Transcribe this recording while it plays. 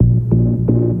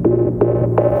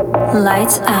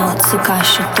Lights Out su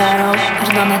Kašiu Toro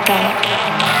ir Donatello.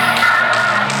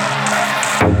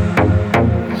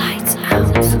 Lights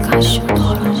Out su Kašiu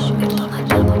Toro ir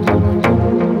Donatello.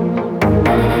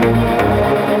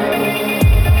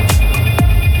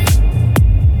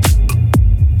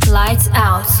 Lights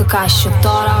Out su Kašiu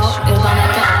Toro ir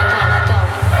Donatello.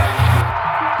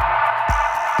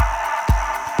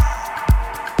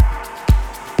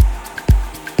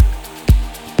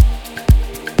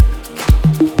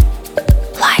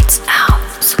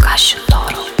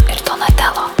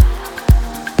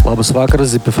 Labas vakaras,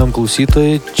 ZipFM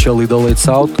klausytojai, čia laida Lights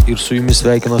Out ir su jumis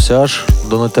sveikinuosi aš,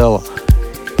 Donatello.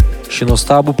 Šį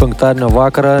nuostabų penktadienio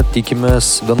vakarą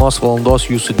tikimės 1 valandos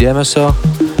jūsų dėmesio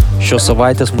šios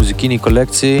savaitės muzikiniai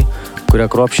kolekcijai, kurią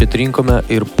kruopščiai atrinkome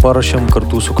ir paruošėm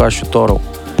kartu su Kašiu Toro.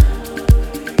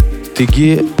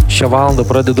 Taigi, šią valandą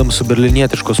pradedam su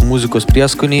berlinietiškos muzikos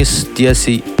prieskoniais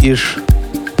tiesiai iš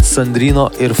Sandrino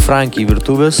ir Frankie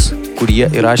virtuvės, kur jie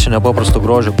įrašė nepaprasto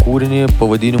grožio kūrinį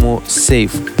pavadinimu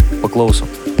Safe.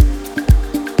 Paklausom.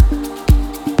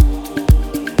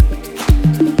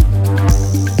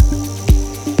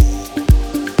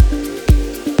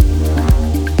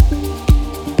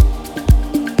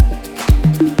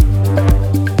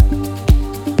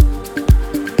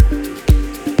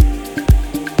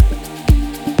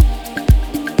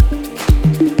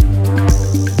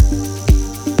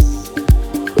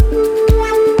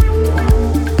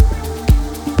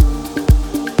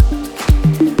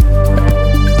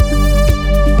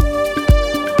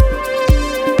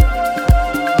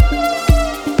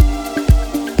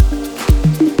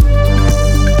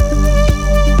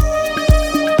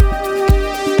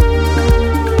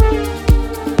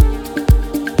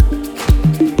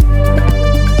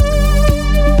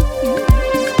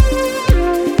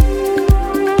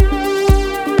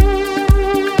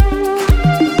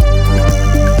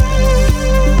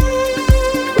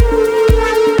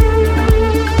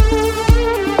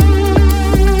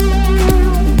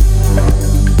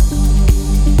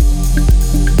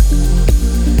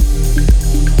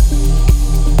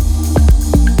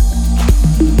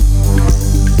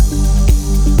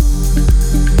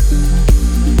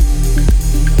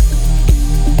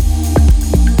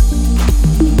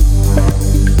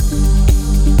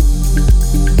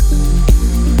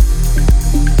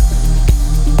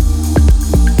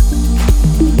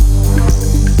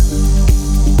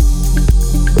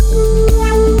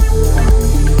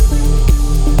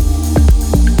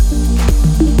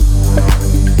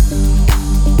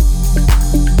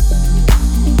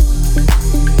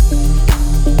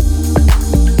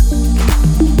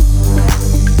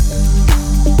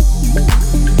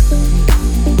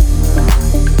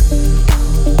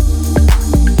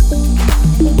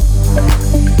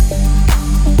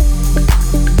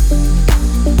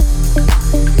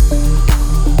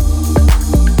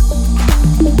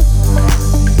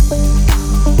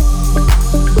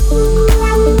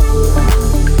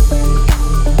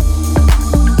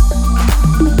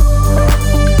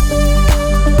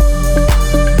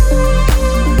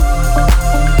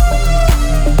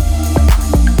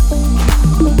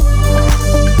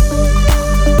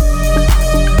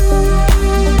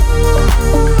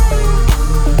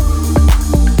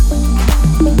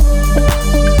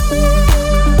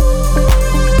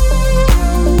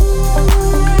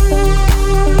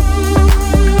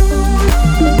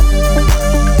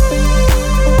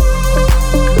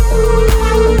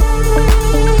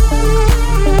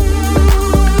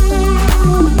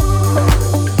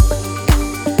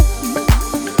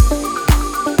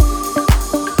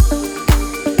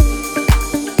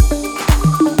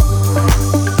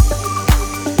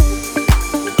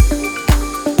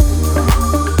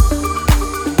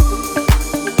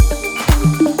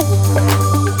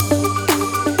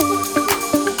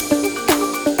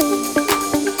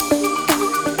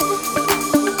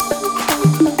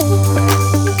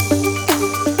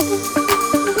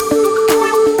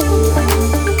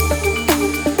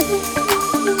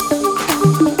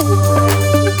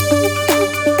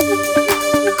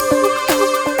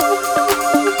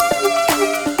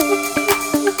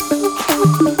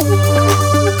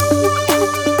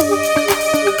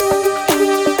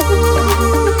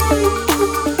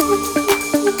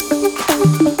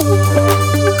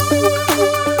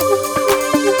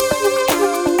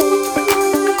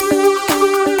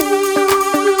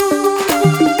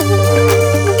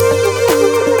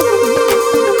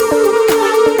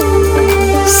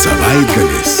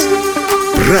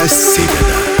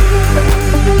 prasideda.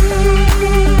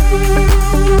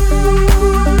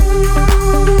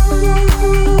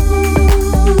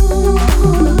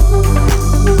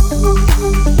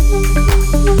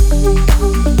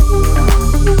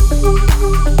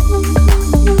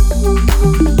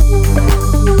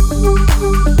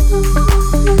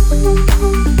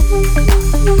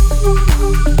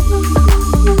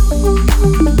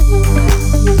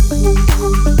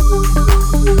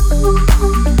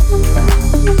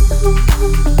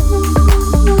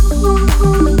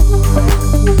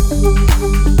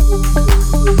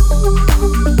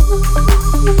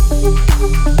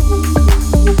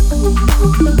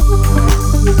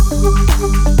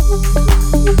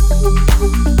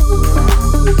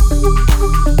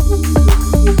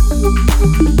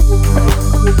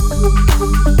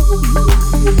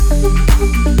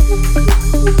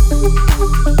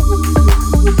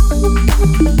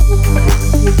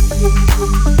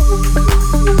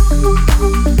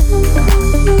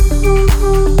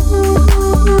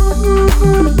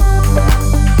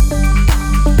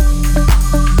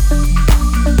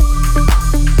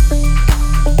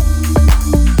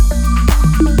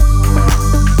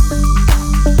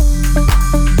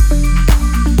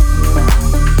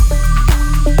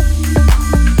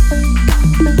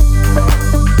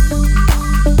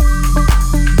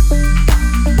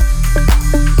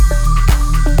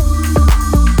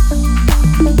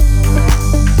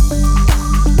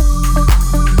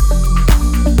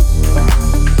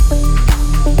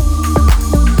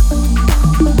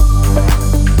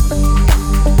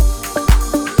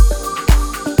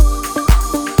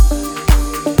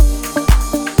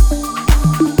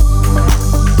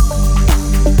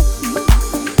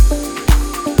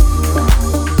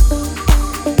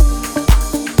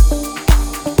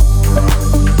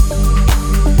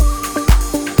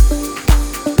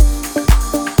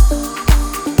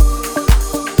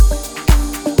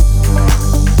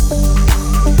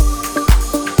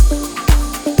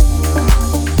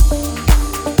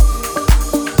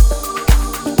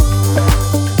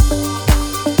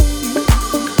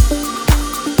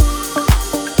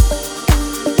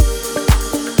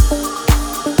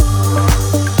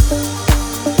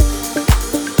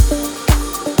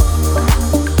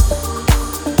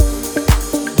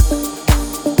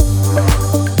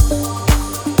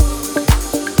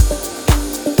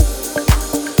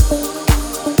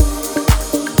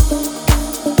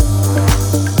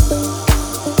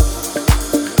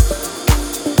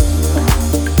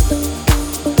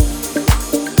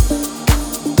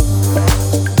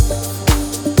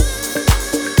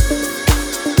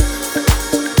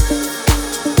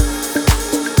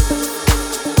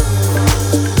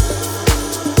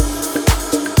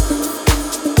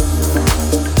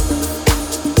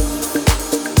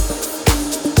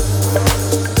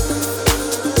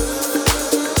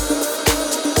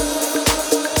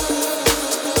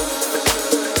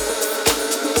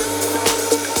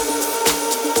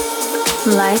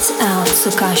 Lights Out su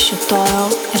Kašiu Toro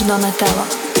ir Donatello.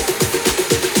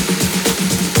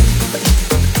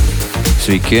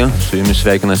 Sveiki, su jumis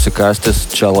sveikinasi Kastis,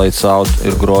 čia Lights Out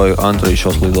ir groju antrąjį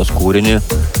šios laidos kūrinį.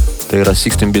 Tai yra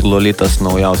 16-bit Lolitas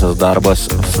naujausias darbas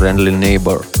Friendly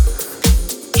Neighbor.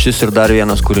 Šis ir dar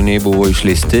vienas kūriniai buvo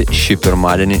išleisti šį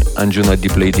pirmadienį ant Juno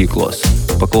Deep leidyklos.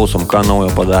 Paklausom, ką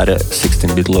naujo padarė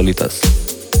 16-bit Lolitas.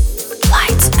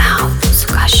 Lights Out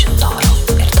su Kašiu Toro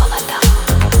ir Donatello.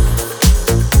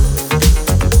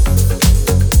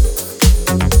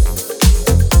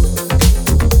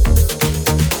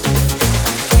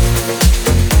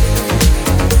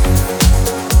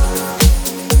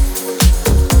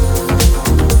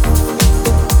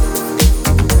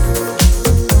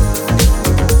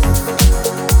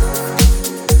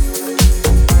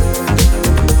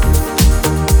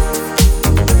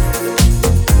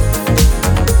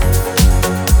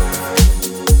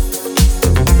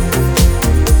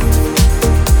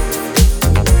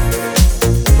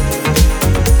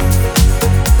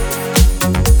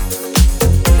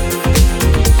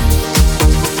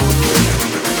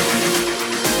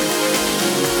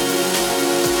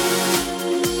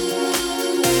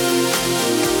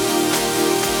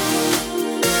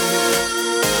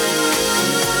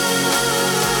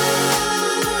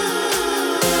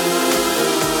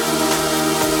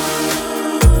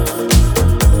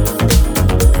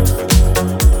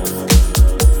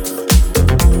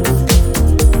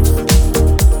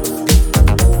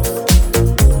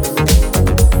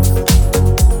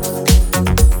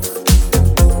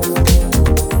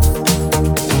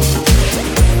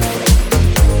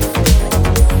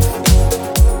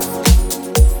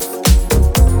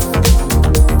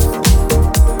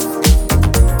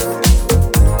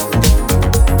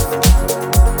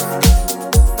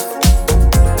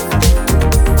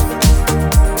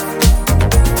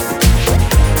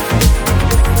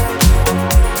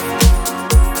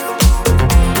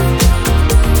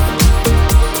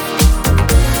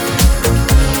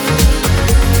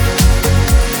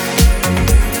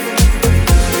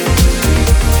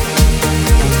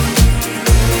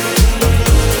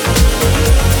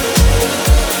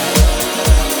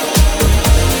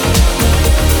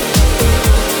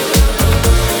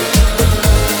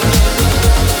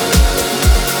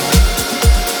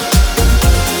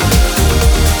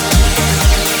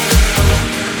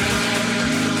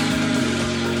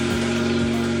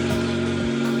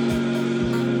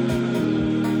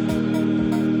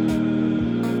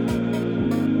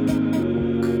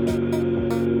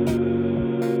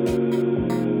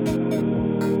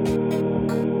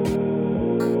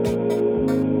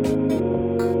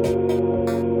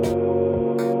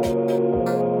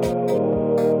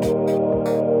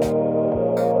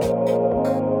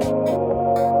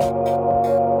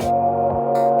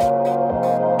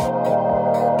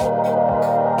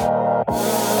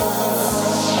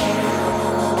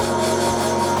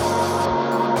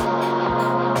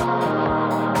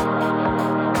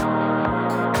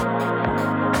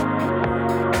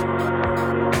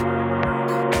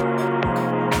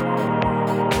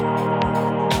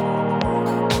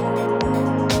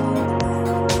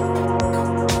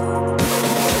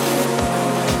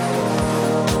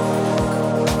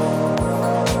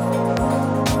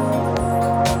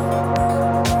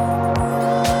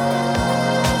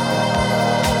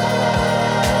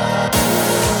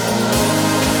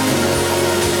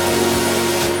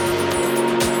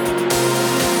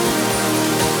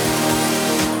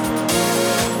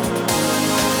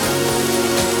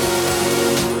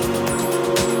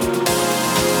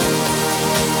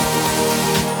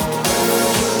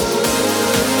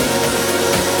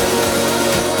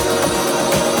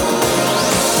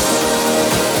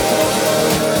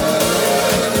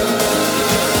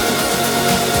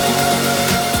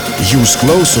 Jūs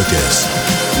klausotės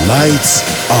Lights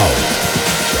Out.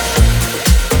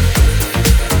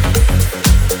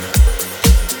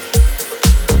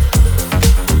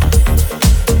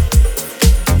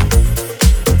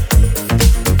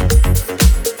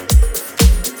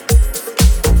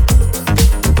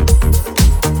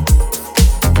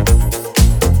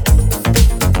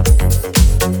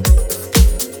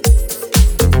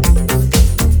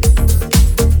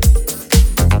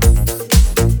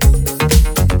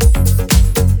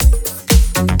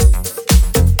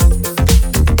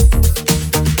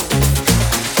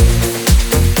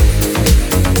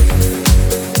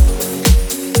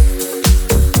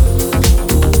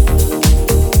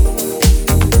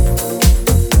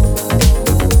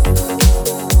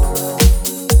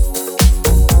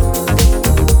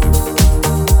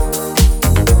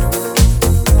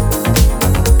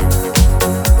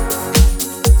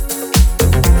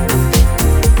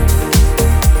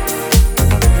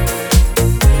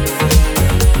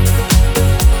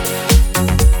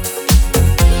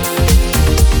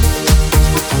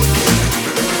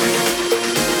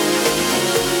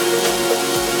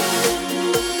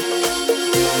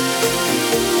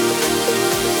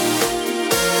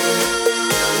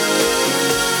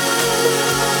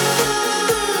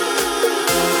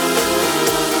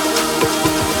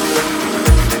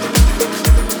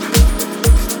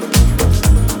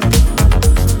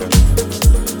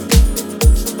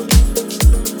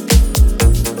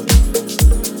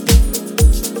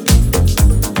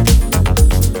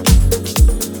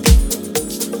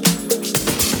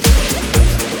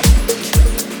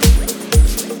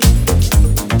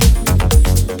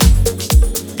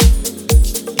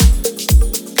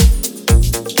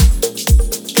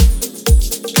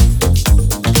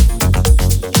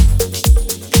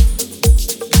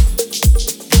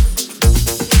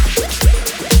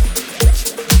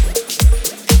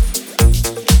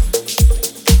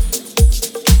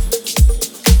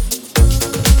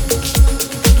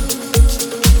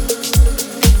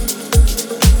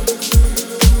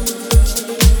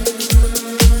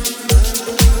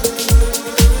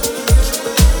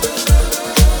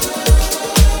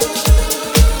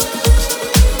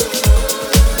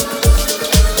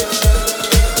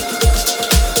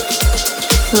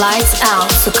 Lights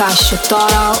Out su Kašiu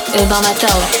Toro ir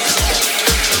Donatello.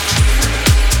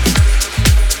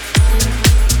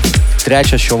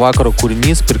 Trečias šio vakaro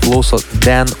kūrinys priklauso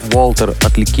Dan Walter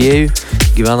atlikėjui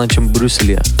gyvenančiam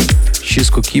Briuselyje. Šis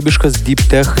kokybiškas deep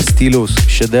tech stiliaus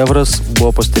šedevras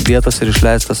buvo pastebėtas ir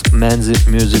išleistas Manzi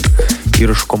Music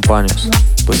įrašų kompanijos.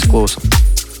 Pasiklausom.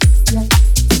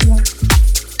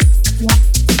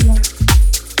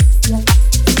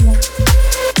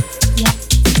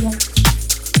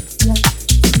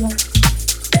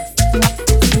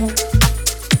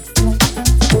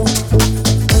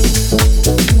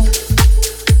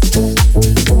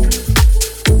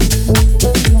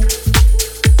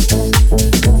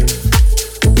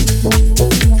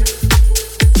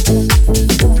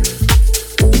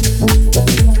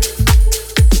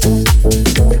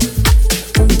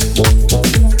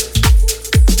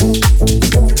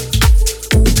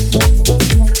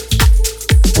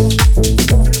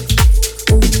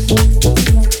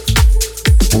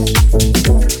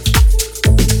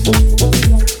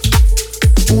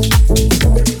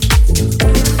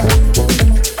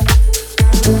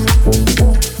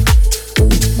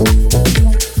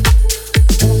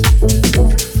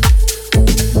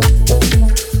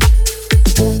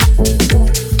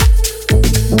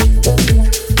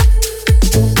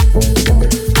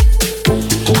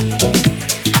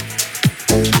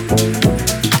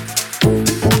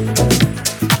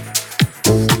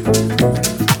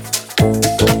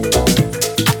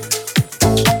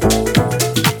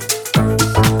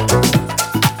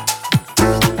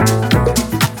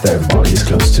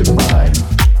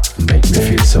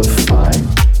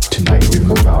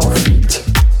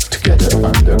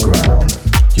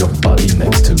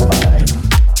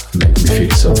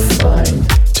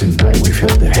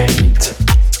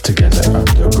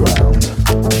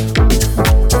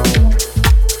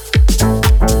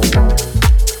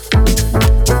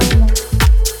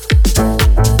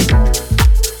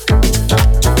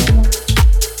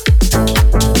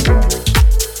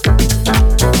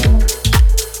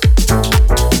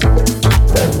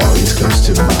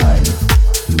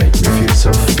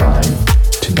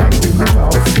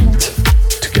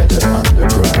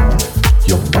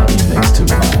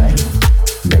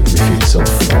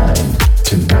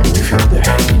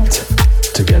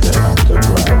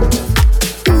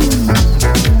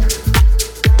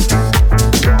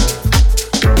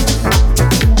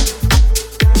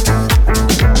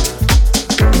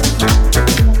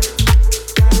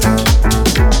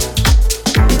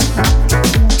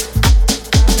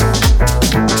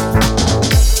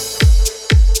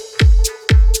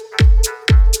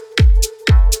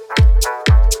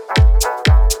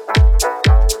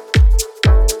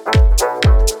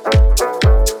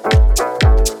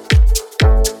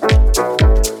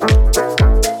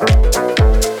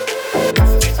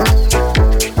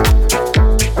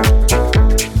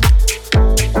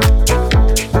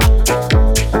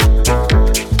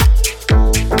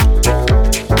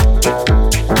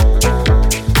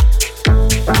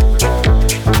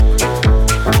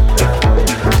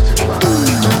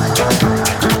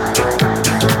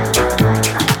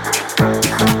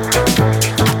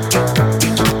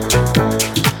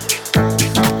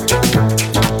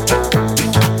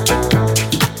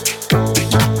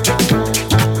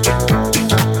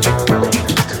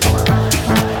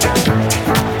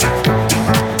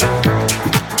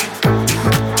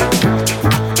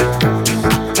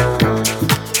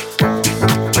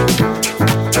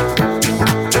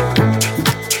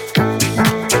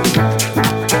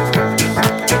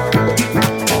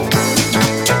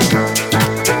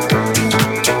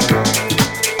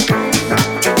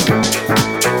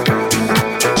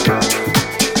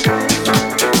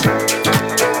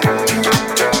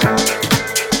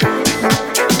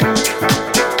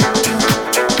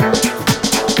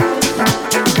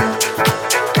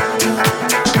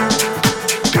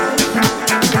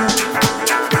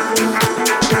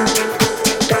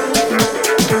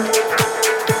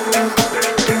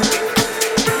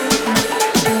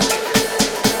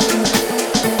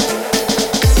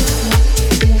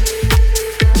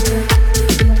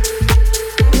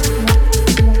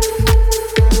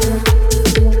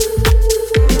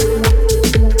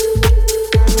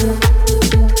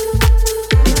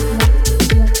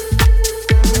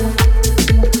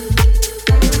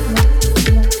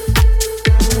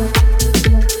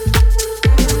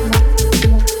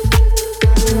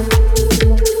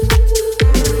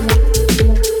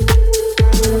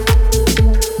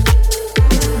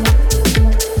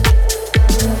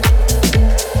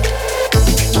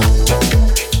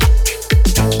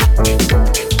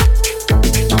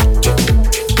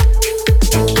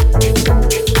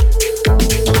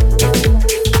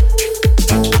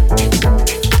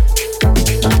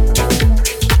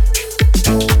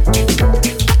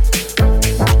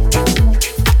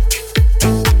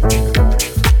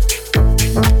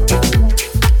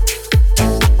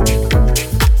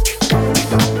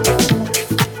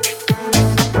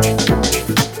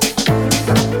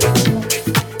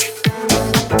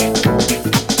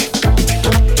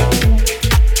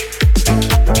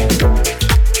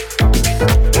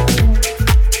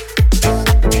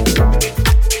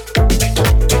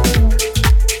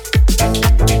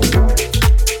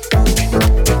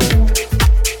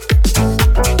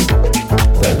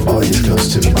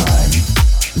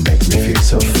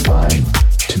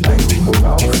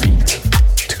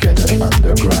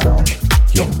 underground.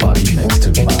 Your body next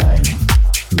to mine.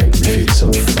 Make me feel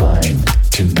so fine.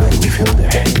 Tonight we feel the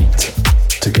heat.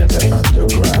 Together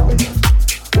underground.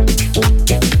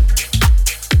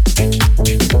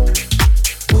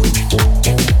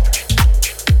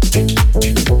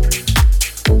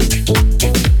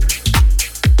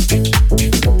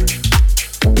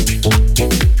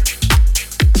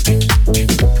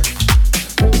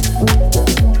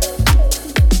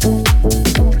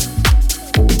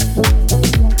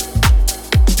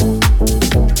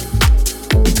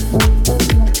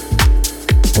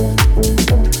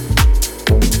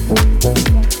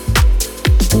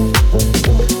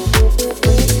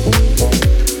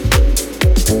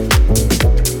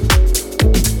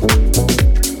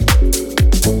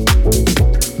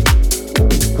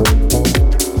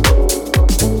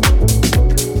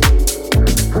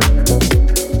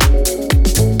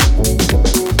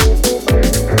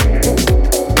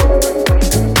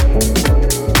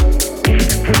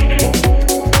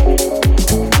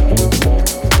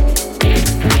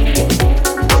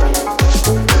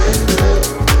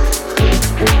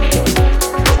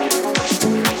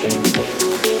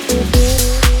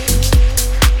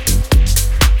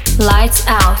 Lights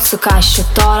Out su Kašiu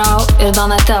Torau ir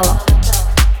Donatello.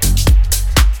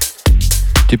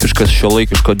 Tipiškas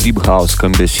šiuolaikiško Deep House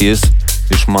skambesys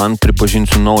iš man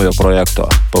pripažinsiu naujo projekto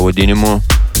pavadinimu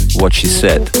What She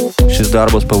Said. Šis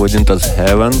darbas pavadintas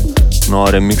Heaven, o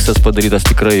remixas padarytas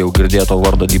tikrai jau girdėto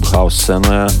vardo Deep House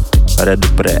scenoje Red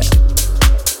Pre.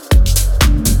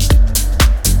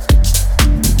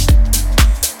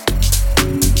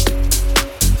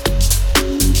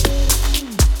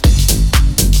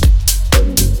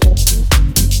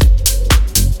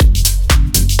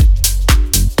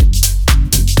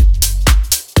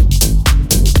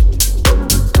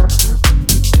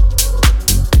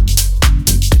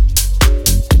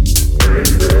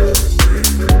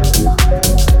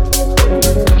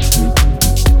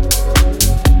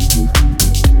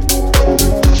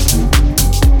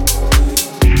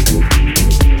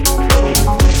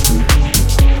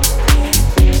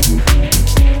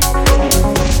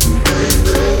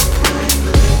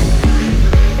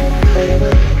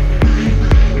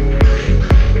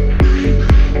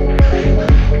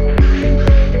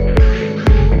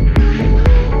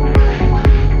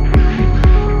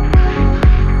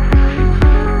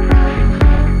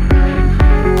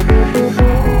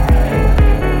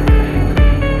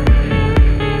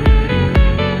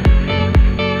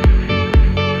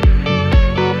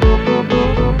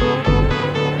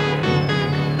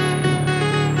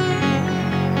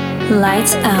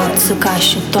 Lights Out su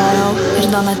Kašiu Torau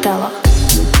ir Donatello.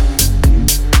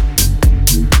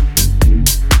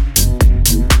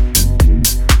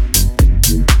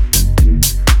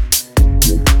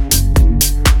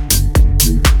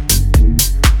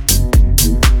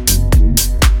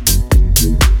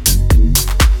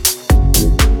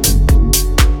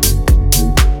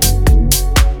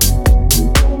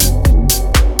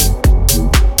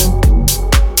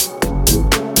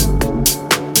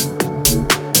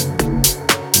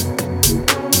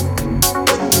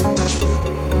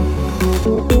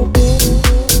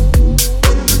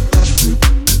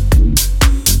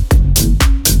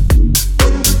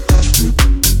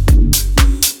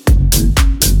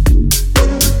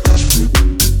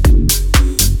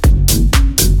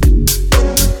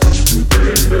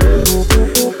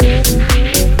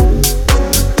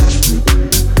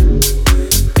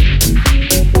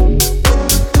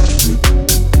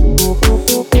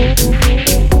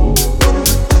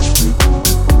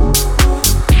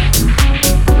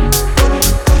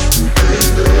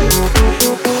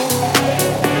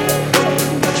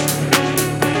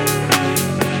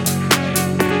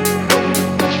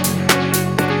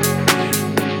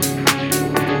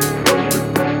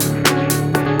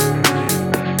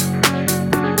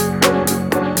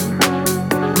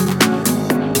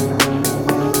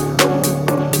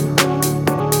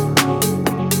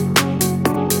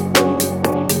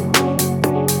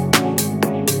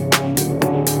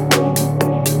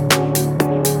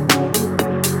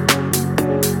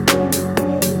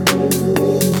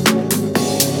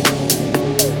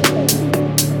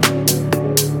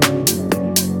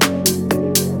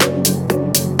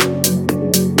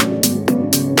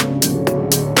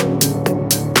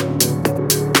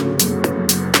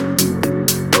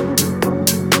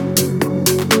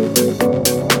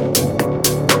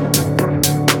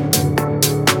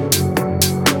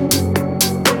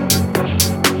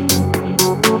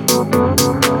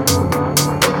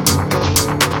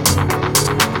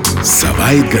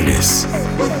 Savaitgalis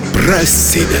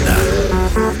prasideda.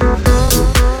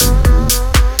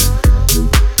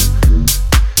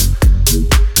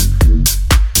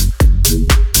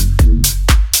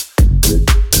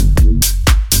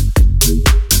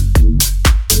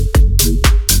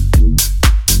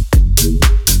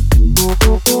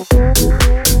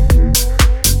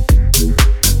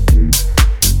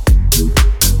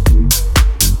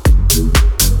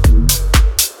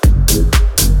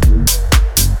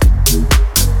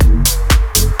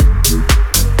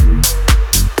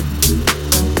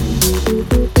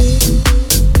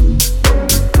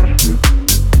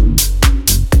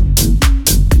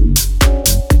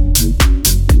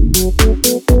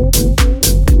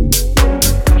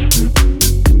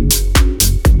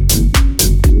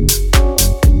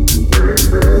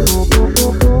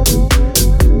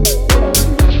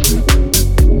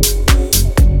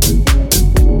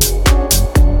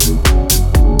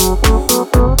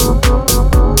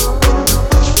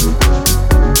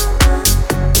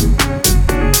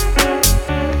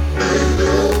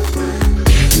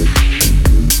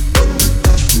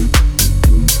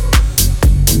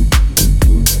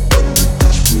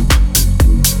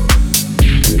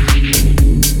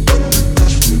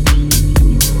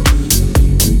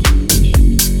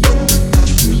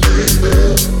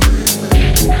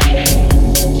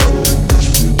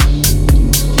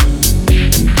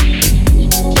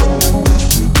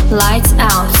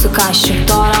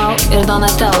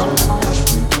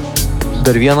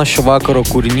 Dar vienas šio vakaro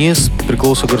kūrinys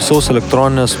priklauso garsaus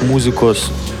elektroninės muzikos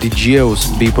didžėjaus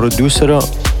bei prodiuserio,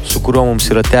 su kuriuo mums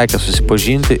yra tekę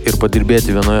susipažinti ir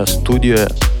padirbėti vienoje studijoje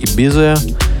Ibizoje.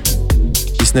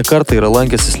 Jis nekartą yra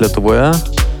lankęsis Lietuvoje,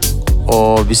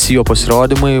 o visi jo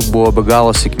pasirodymai buvo be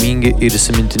galo sėkmingi ir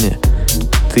įsimintini.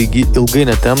 Taigi ilgai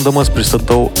netemdamas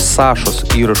pristatau Sašos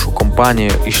įrašų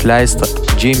kompanijoje išleistą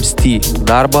James T.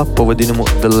 darbą pavadinimu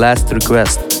The Last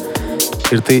Request.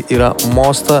 Ir tai yra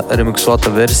Mosta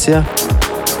remiksuota versija.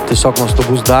 Tiesiog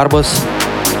nuostabus darbas.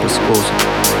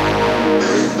 Pasiklausom.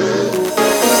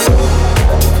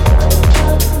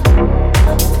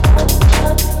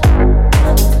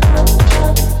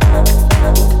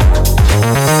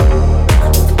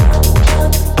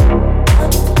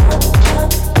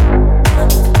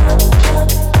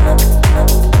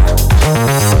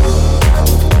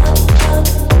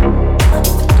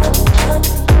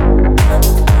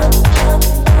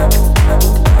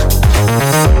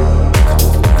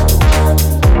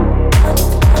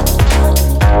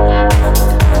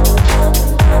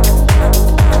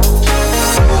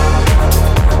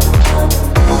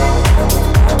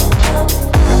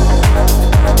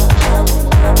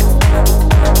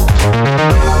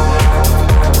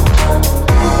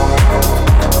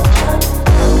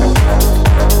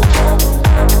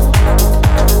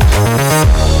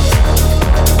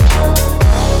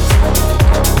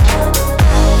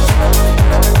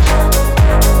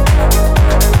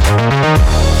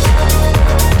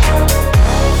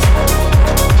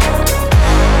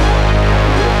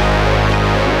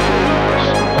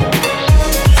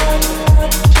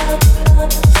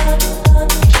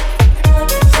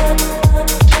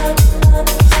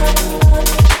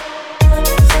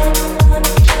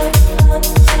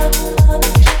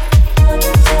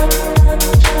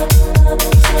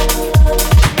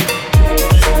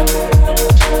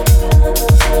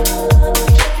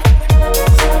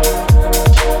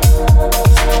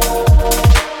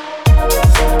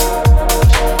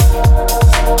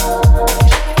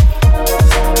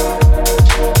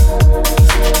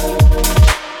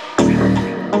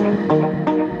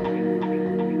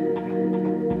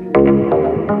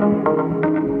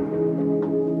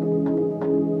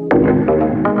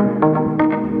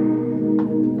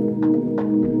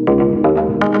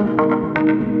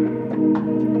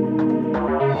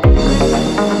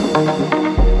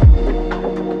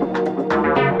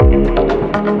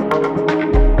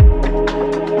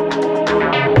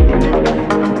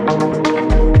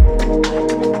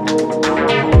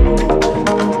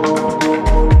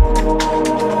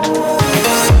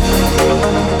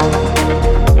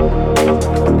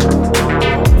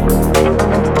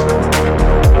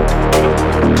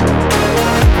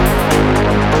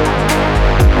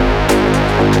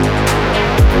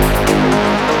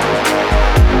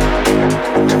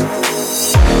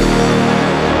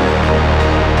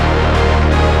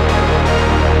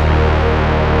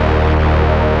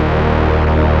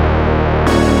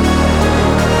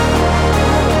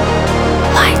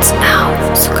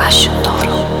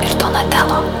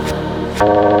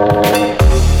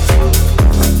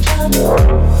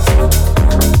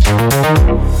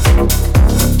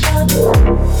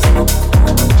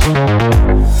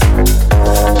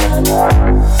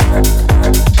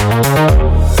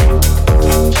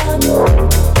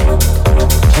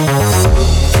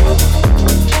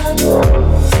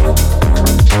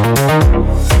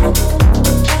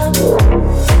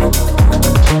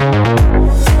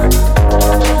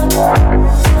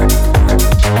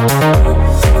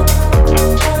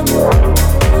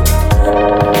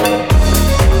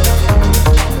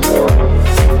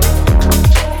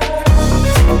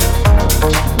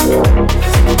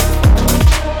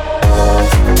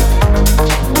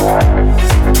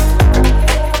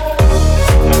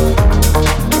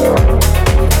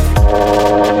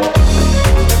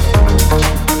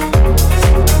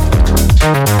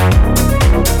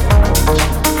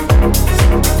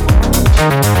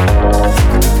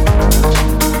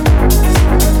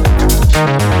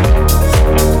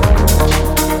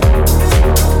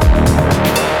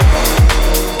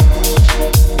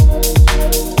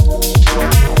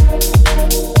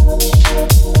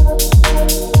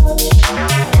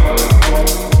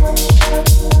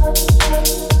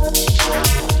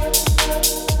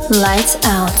 Lights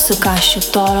Out su Kašiu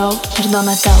Toro ir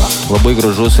Donatello. Labai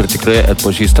gražus ir tikrai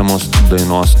atpažįstamos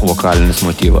dainos vokalinis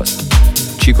motyvas.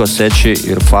 Chico Secchi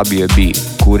ir Fabio B.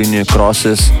 Kūrinį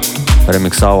Crosses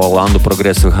remiksavo Olandų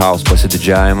Progressive House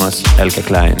pasididžiavimas Elke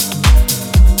Klein.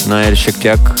 Na ir šiek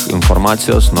tiek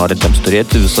informacijos norintiems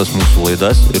turėti visas mūsų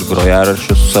laidas ir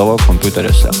grojaraščius savo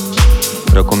kompiuteriuose.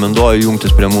 Rekomenduoju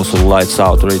jungtis prie mūsų Lights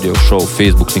Out Radio Show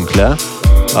Facebook tinkle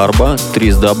arba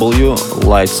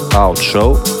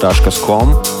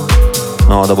www.lightsoutshow.com.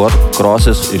 Na, o dabar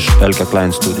Crosses iš Elke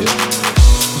Klein studijų.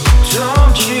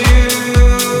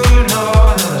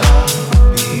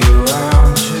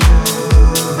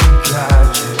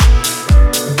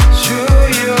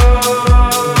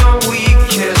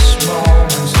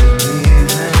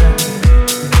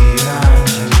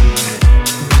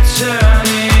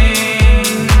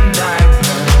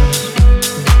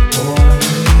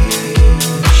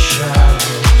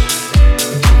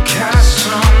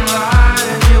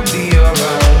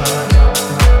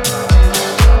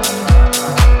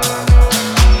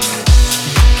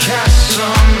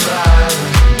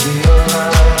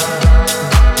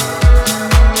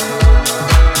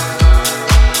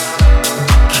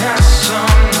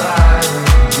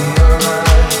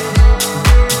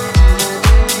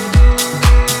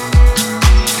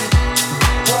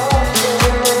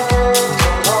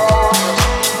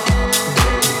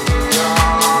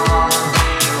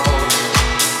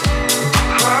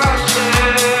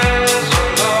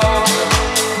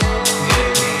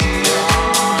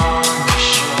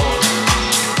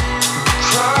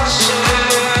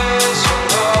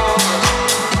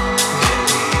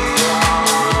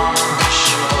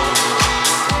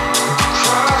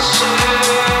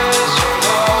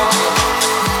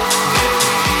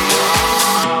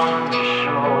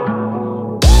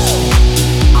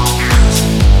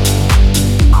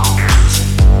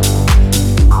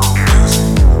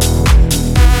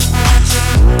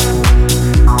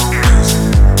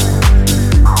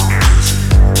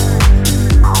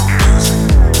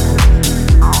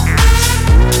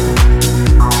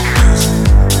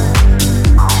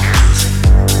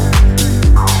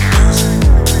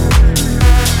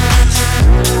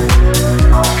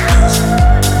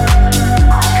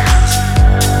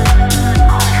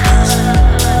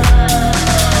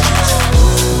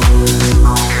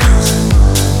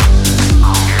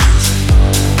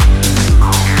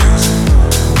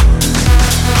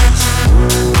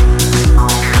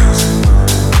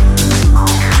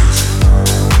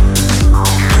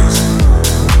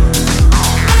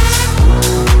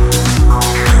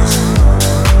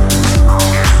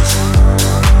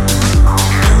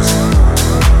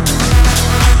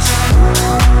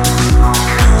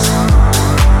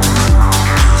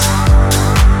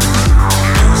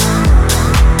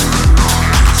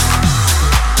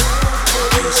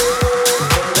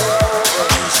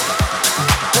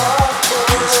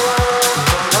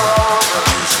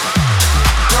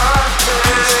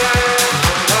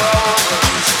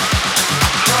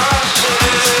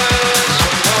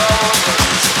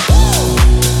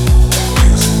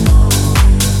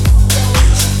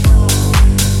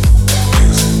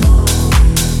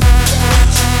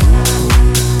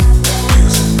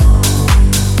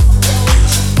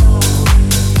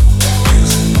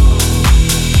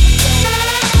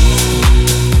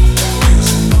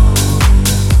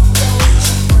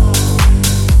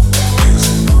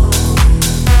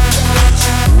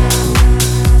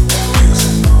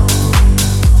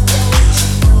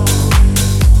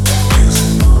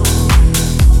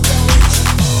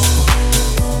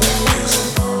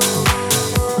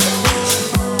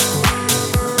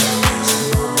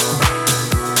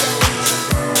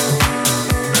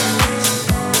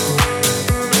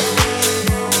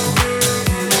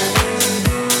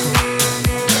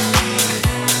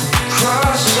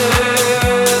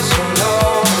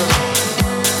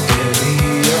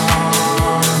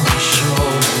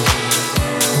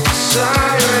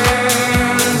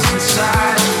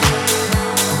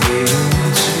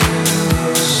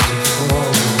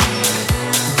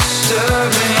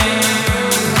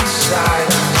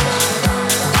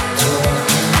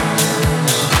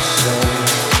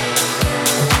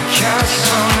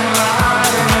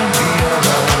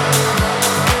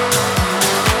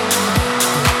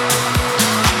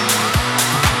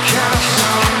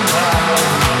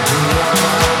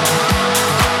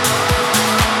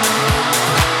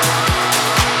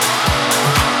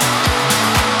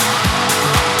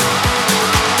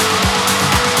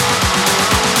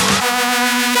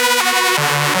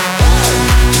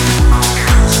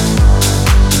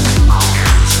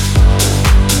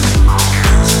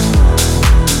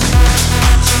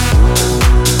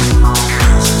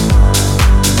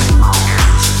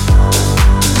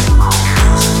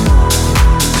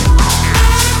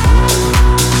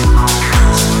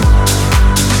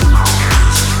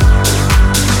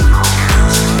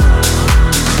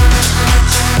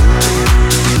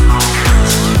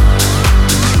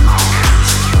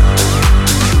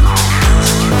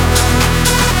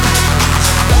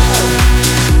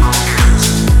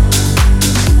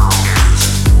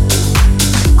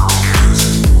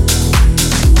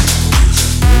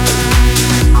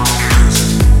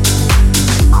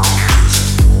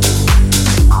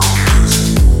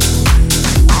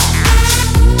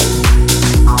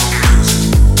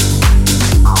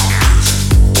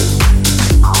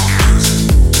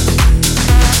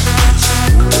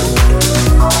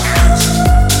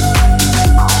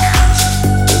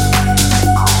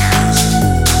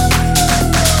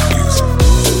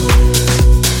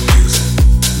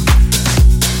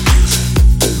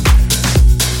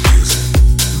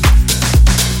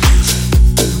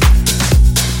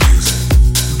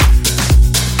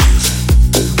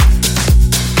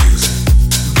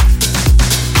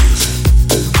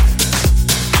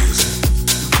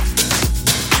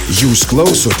 Jūs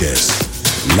klausotės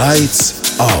Lights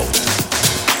Out.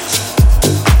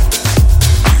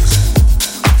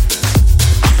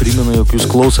 Primenu, jog jūs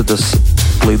klausotės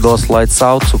laidos Lights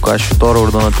Out su Kašiu Toro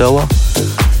ir Donatello.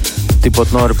 Taip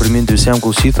pat noriu priminti visiems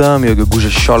klausytojams, jog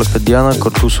gegužės 16 dieną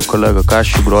kartu su kolega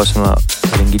Kašiu grosime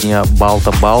renginyje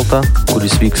Balta Balta,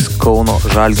 kuris vyks Kauno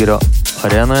Žalgirio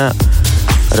arenoje,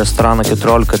 restorano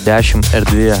 1410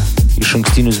 erdvėje.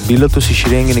 Išankstinius bilietus į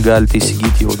šį renginį galite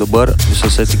įsigyti jau dabar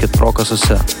visose Ticket Pro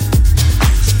kasose.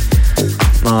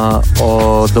 Na,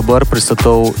 o dabar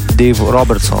pristatau Dave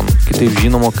Robertson, kitaip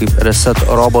žinomo kaip Reset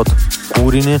Robot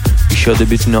kūrinį iš jo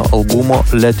debiutinio albumo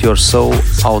Let Your Soul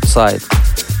Outside.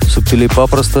 Subtiliai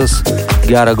paprastas,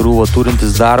 gerą grūvą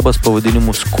turintis darbas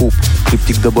pavadinimu Scoop, kaip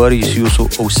tik dabar jis jūsų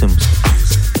ausims.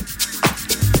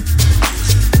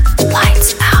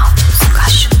 Lights Out su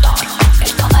Kašiu Toro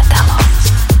ir Donatello.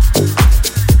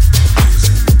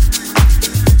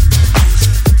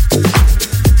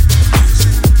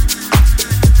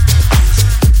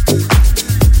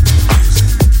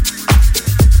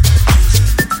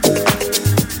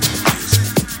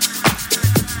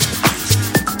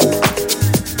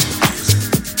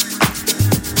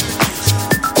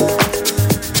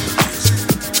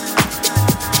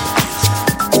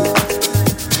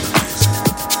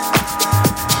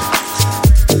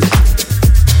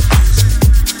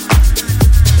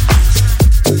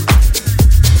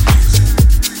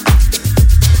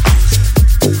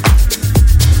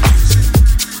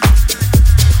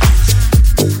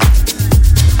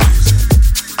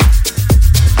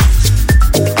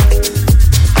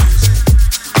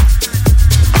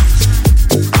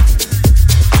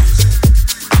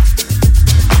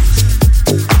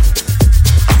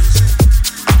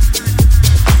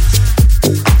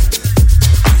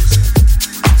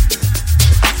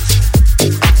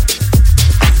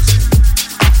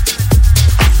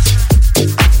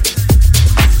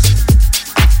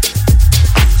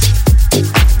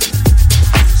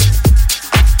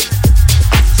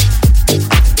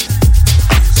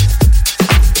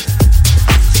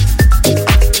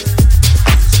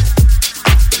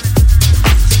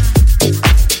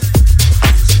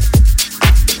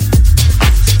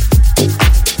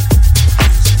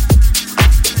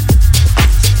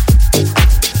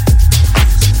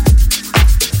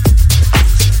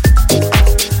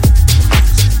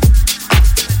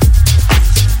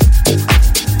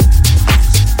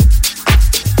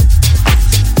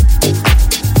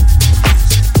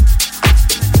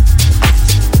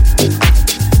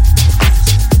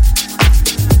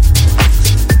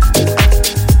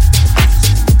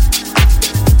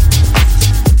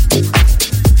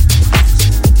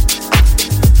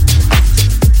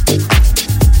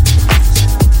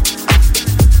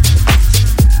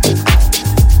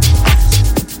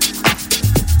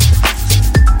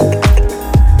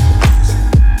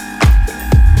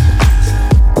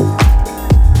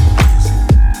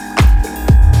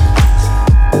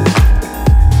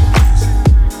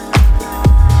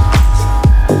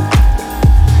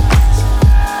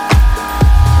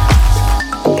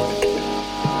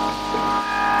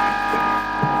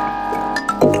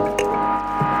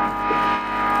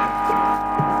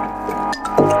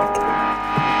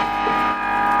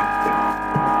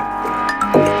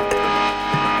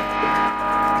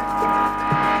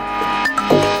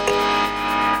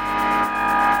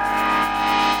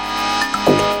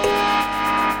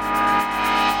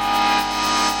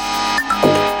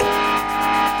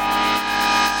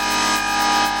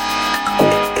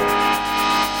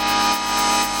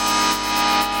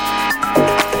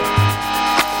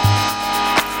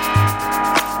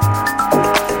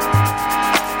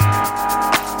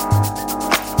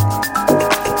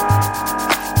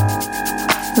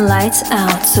 Lights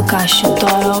Out su Kašiu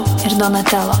Toro ir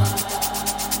Donatello.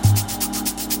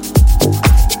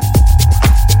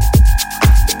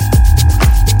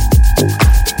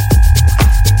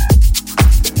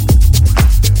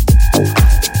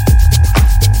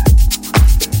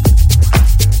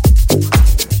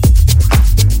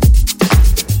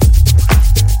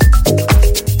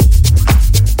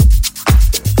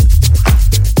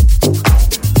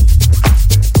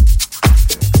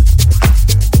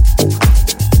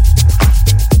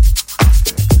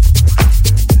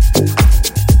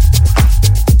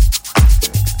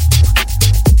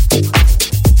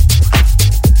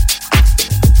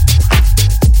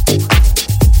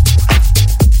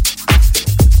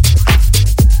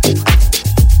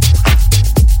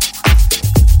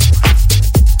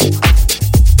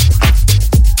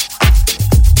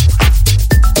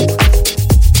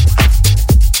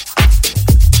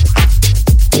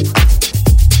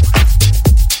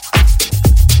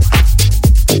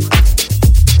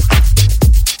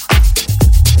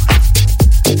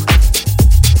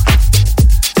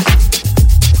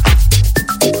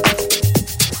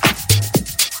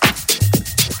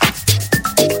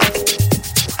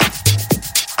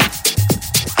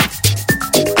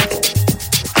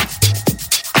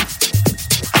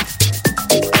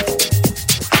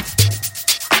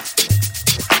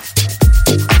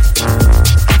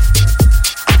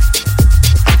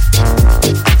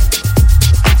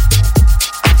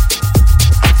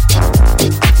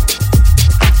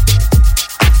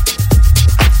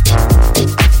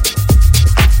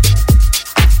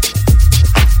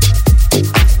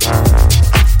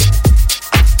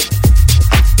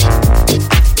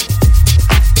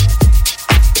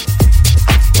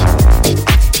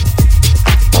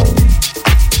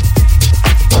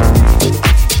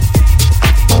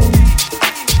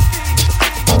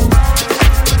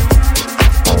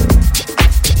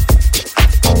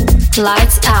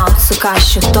 Lights Out su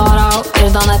Kašiu Toro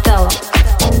ir Donatello.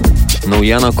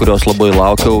 Naujiena, kurios labai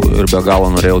laukiau ir be galo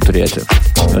norėjau turėti.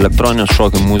 Elektroninės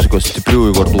šokių muzikos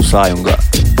stipriųjų vardų sąjunga.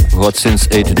 Hot Since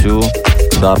 82,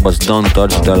 darbas Don't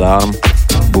Touch the Alarm,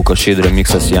 Buka Shade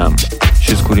remixas jam.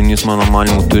 Šis kūrinys mano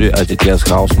manimu turi ateities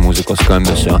house muzikos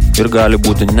skambesio ir gali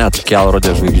būti net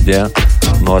kelrodė žvaigždė,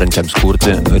 norintiems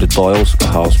kurti rytojaus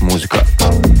house muziką.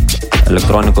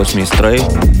 Elektronikos meistrai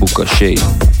Buka Shade.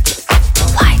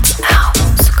 Lights Out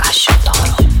su Kašiu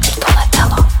Toro ir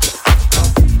Donatello.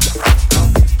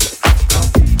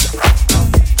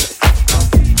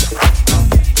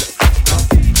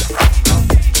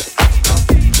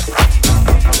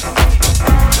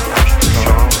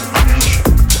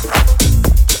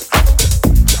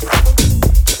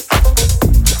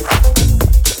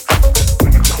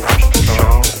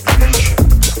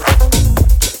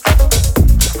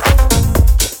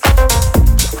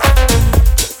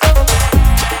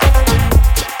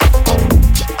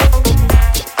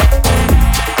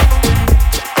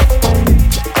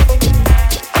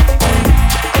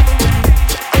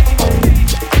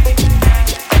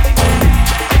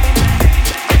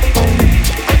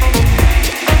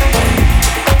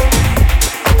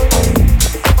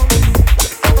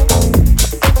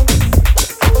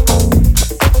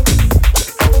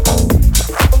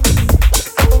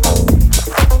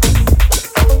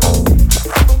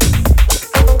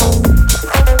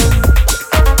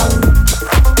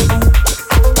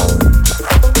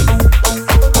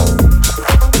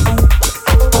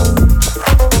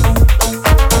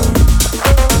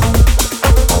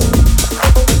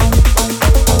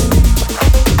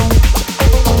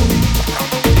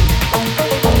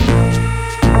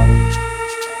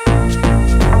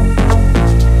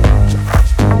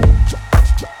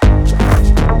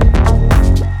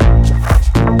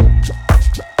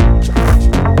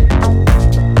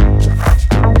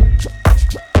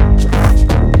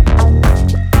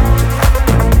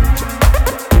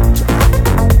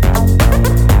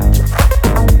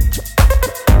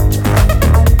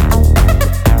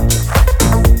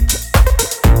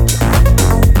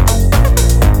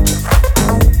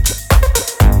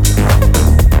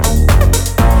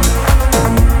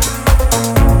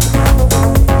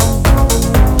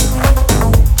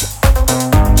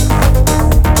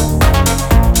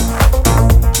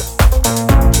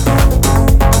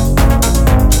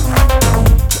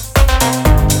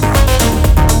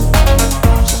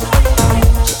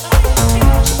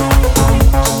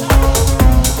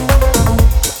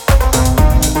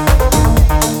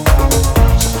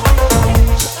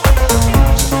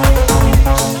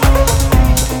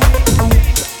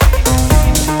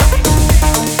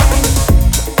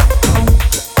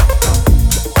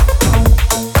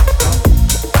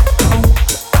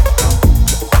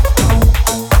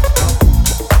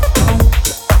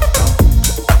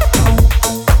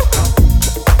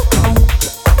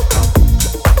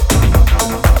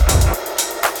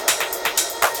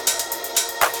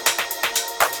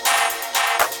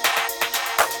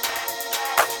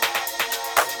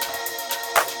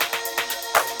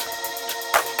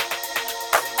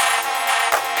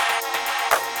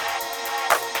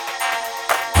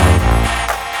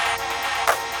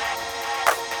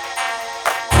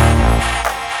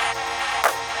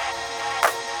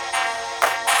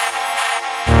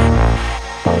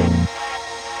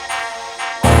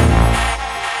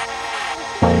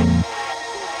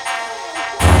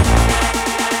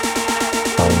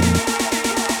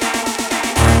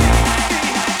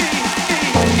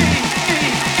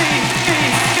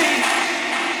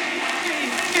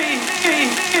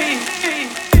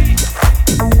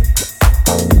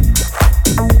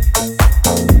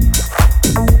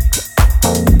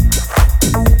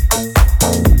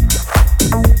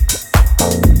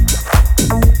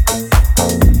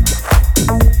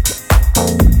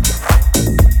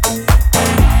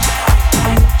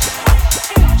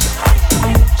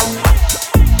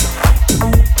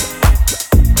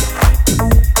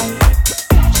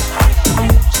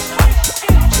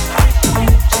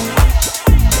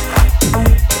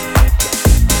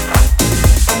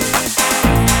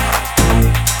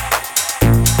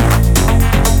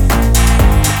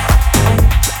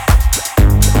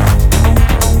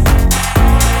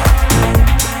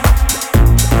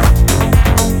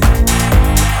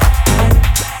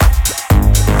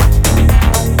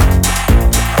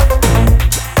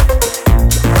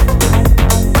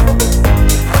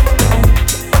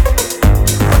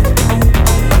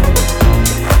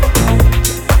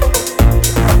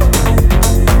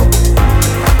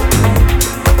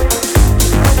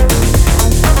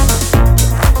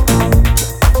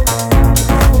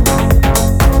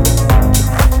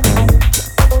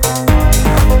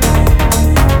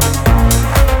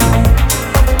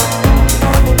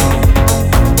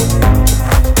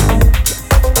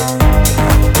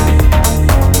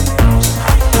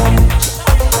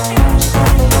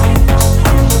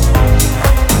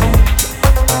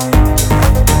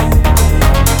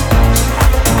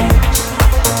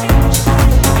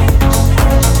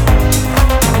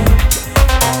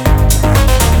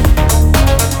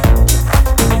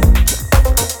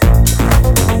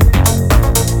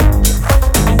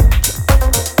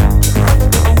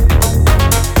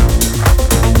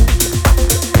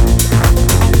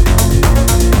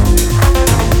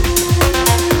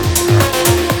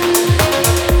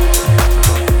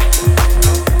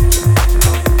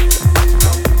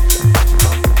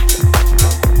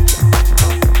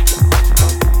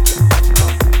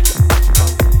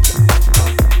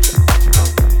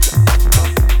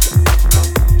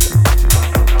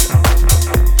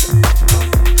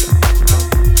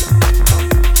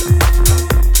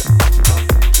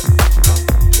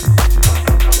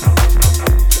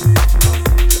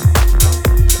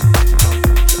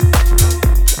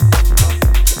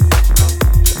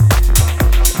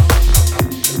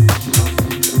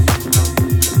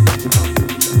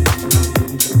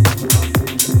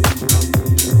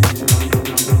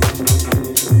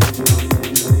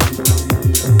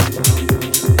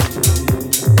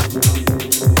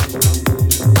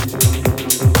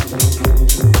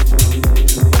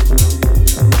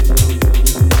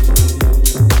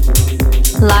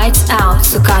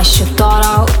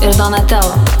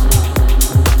 Donatello.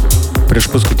 Prieš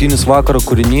paskutinis vakaro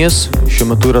kūrinys šiuo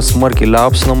metu yra smarkiai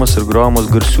liaupsinamas ir grojamas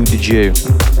garsių didžėjų.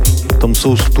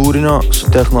 Tamsaus turinio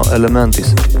su techno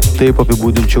elementais. Taip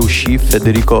apibūdinčiau šį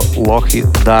Federico Lochi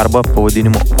darbą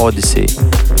pavadinimu Odyssey.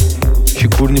 Šį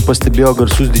kūrinį pastebėjo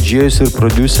garsus didžėjus ir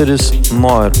prodiuseris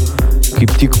Noir,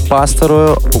 kaip tik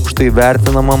pastarojo aukštai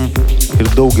vertinamam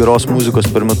ir daug geros muzikos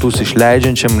per metus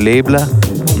išleidžiančiam label'e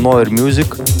Noir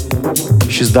Music.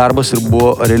 Šis darbas ir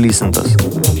buvo releasintas.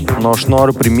 Nu, aš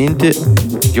noriu priminti,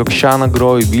 jog šiąnakt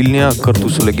groju Vilniuje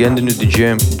kartu su legendiniu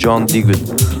didžėjum John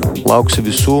Digweed. Lauksiu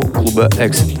visų klube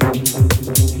Exit.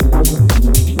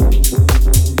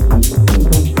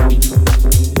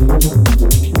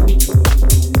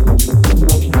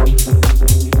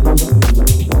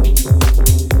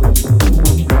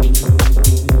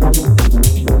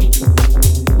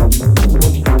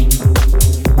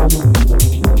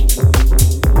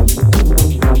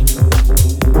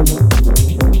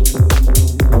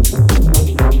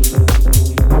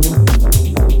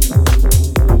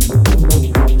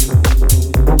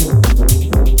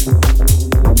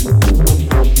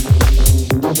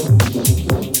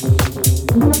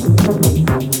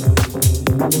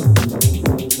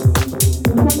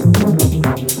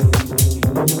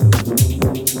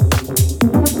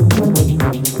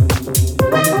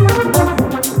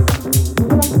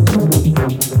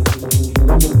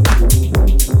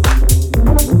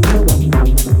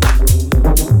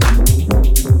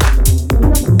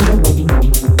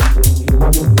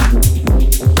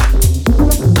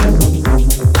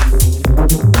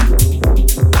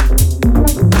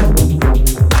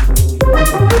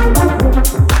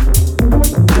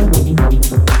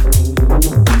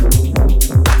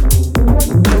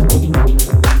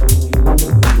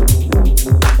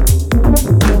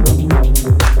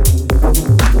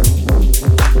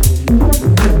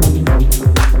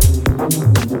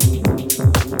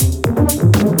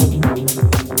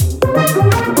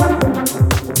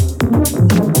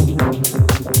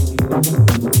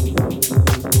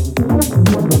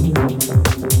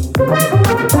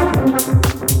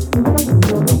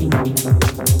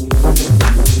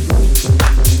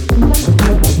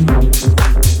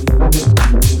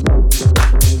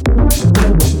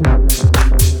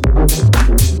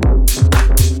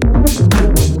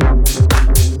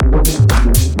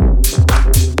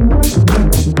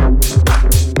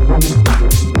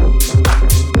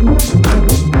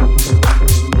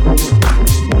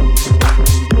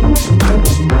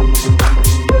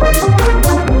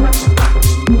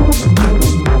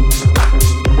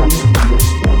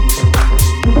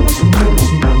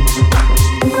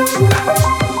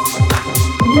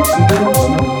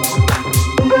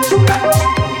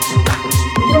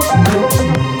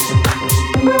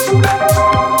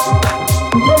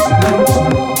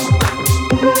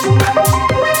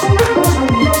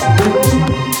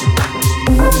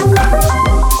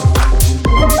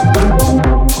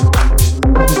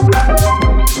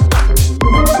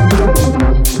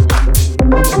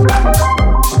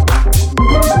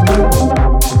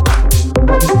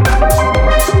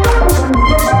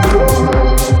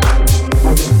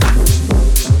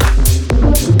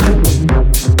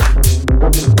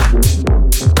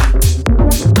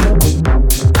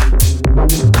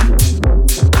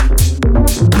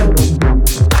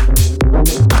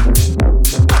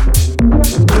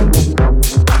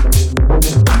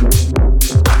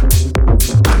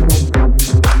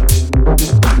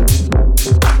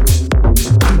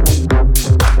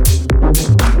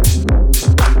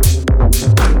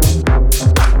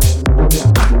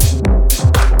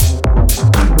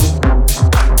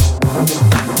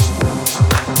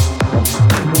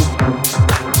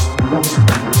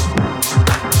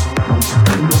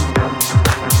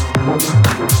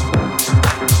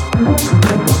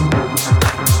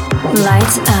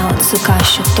 Lights Out su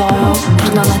Kašiu Toro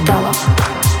ir Donatello.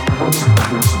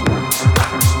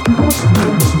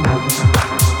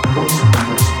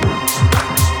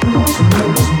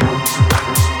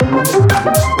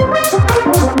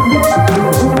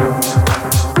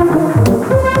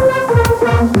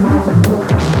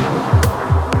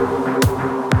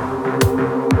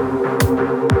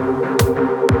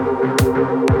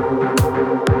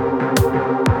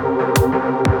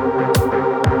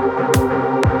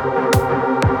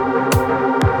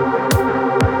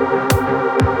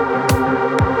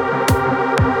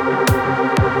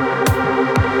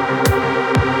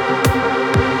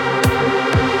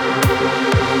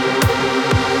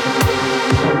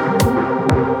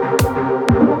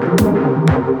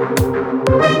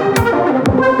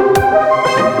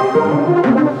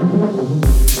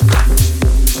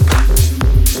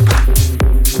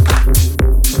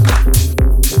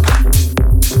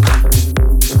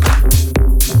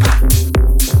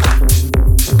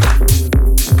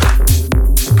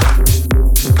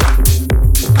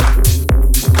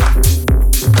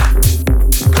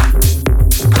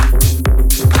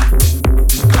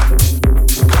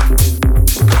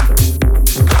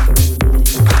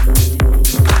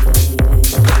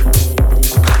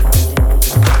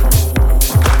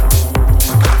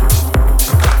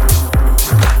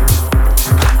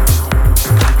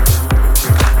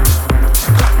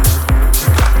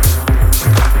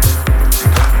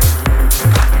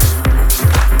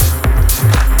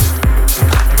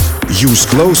 Jūs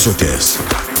klausotės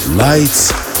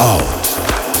Lights Out.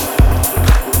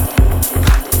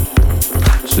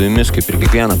 Su jumis kaip ir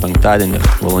kiekvieną penktadienį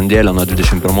valandėlę nuo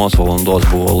 21 valandos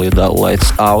buvo laida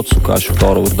Lights Out su Kašiu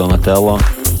Toru ir Donatello.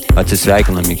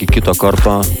 Atsisveikinam iki kito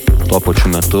karto, tuo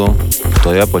pačiu metu,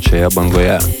 toje pačioje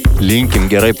bangoje. Linkim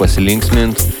gerai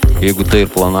pasilinksmint. Jeigu tai ir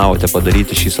planavote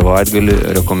padaryti šį savaitgalį,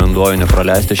 rekomenduoju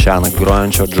nepraleisti šiąnakt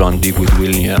grojančio John Digwood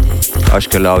Vilniuje. Aš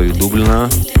keliauju į Dubliną,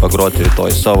 pagroti rytoj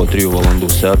savo 3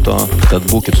 valandų seto, tad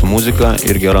būkit su muzika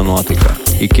ir gera nuotaika.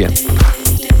 Iki.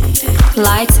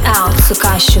 Lights Out su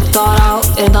Kašiu Toru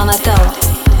ir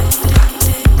Donatello.